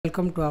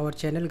Welcome to our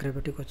channel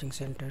Gravity Coaching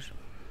Center.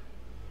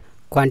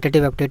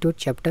 Quantitative Aptitude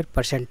Chapter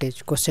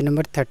Percentage. Question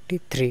number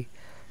 33.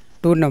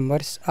 Two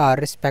numbers are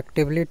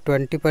respectively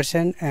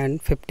 20%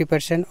 and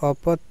 50%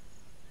 of a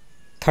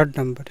third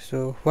number.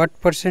 So what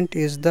percent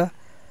is the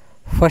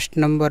first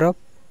number of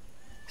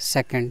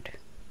second?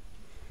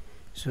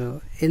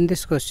 So in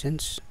this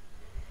questions,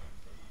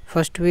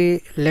 first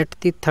we let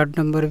the third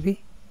number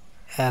be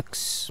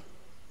x.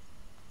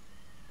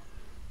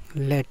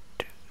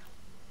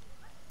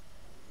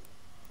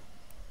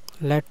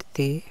 Let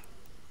the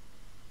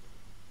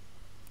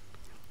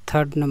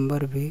third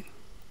number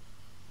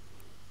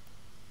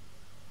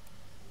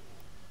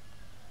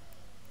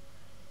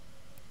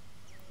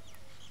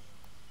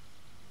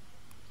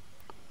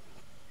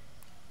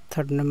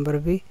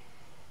be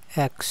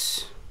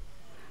x.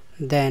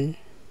 Then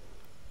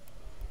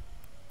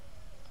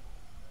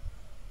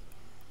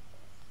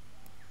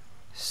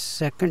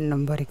second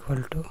number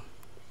equal to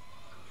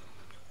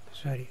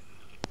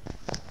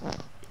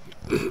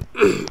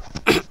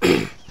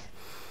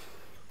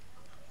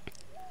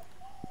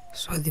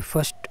so the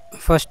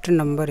first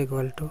number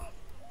equal to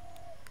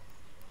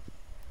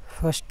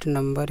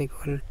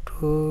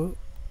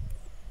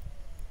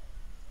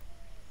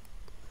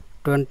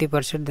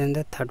 20%, then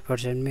the third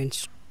percent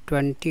means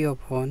 20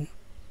 upon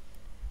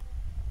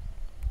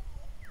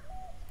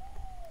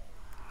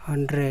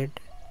 100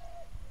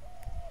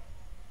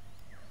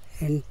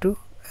 into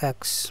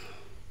x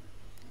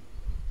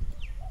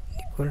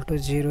equal to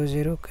 0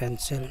 0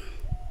 cancel.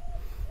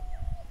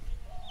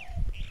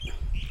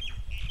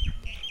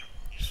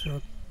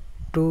 So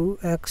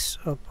 2x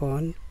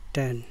upon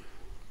 10,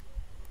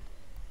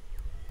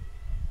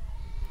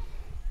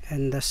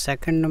 and the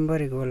second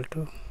number equal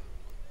to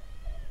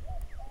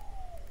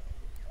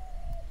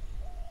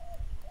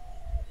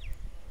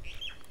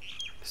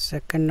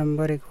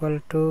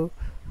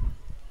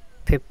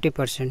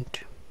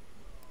 50%,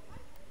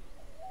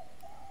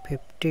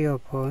 50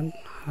 upon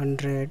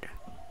 100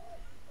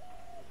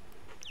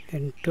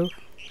 into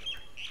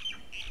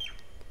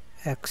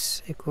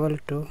x equal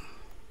to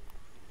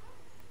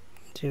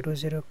 0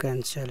 0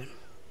 cancel,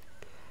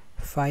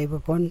 5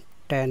 upon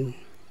 10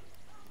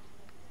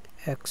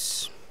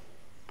 x.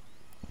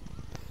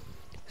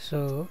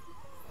 So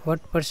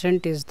what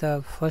percent is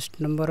the first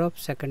number of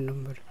second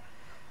number?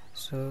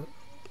 So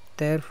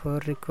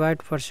therefore required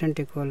percent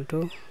equal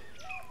to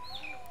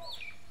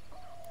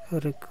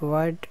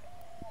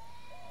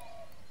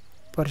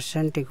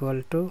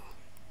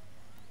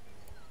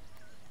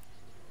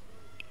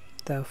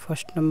the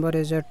first number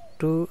is a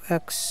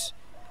 2x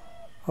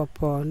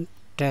upon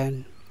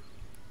 10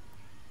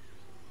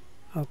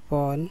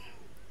 upon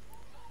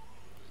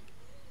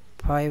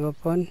 5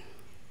 upon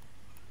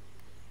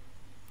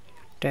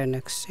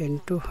 10x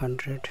into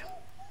 100.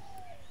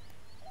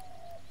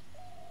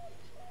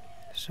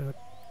 So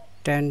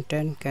 10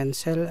 10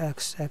 cancel,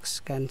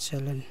 x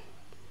cancel, and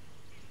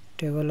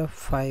table of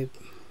 5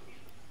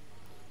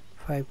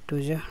 2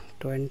 is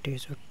 20,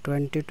 so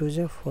 22 is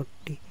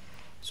 40.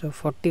 So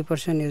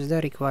 40% is the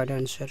required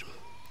answer.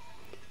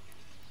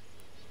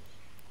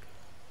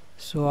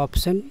 So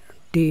option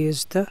D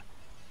is the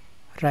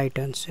right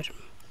answer.